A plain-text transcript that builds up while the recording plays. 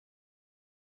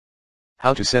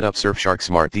How to set up Surfshark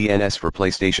Smart DNS for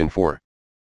PlayStation 4.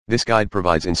 This guide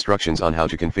provides instructions on how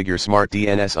to configure Smart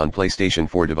DNS on PlayStation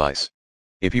 4 device.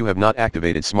 If you have not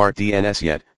activated Smart DNS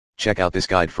yet, check out this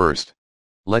guide first.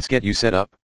 Let's get you set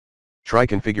up. Try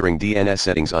configuring DNS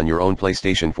settings on your own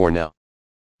PlayStation 4 now.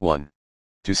 1.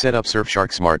 To set up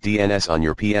Surfshark Smart DNS on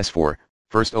your PS4,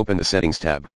 first open the Settings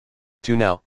tab. 2.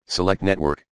 Now, select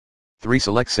Network. 3.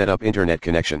 Select Set up Internet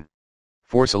Connection.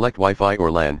 4. Select Wi-Fi or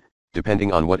LAN,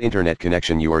 depending on what internet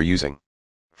connection you are using.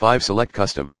 5. Select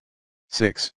Custom.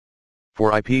 6.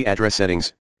 For IP address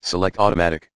settings, select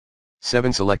Automatic.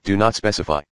 7. Select Do Not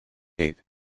Specify. 8.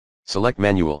 Select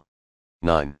Manual.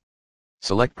 9.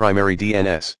 Select Primary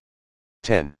DNS.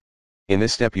 10. In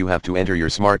this step you have to enter your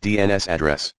Smart DNS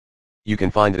address. You can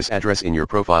find this address in your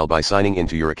profile by signing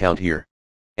into your account here.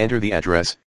 Enter the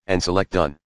address, and select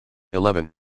Done.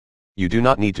 11. You do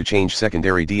not need to change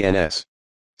secondary DNS.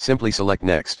 Simply select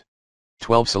Next.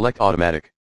 12. Select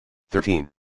Automatic. 13.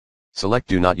 Select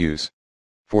Do Not Use.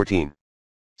 14.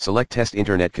 Select Test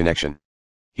Internet Connection.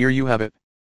 Here you have it.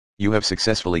 You have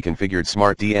successfully configured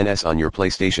Smart DNS on your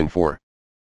PlayStation 4.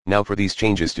 Now for these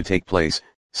changes to take place,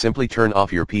 simply turn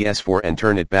off your PS4 and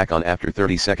turn it back on after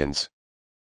 30 seconds.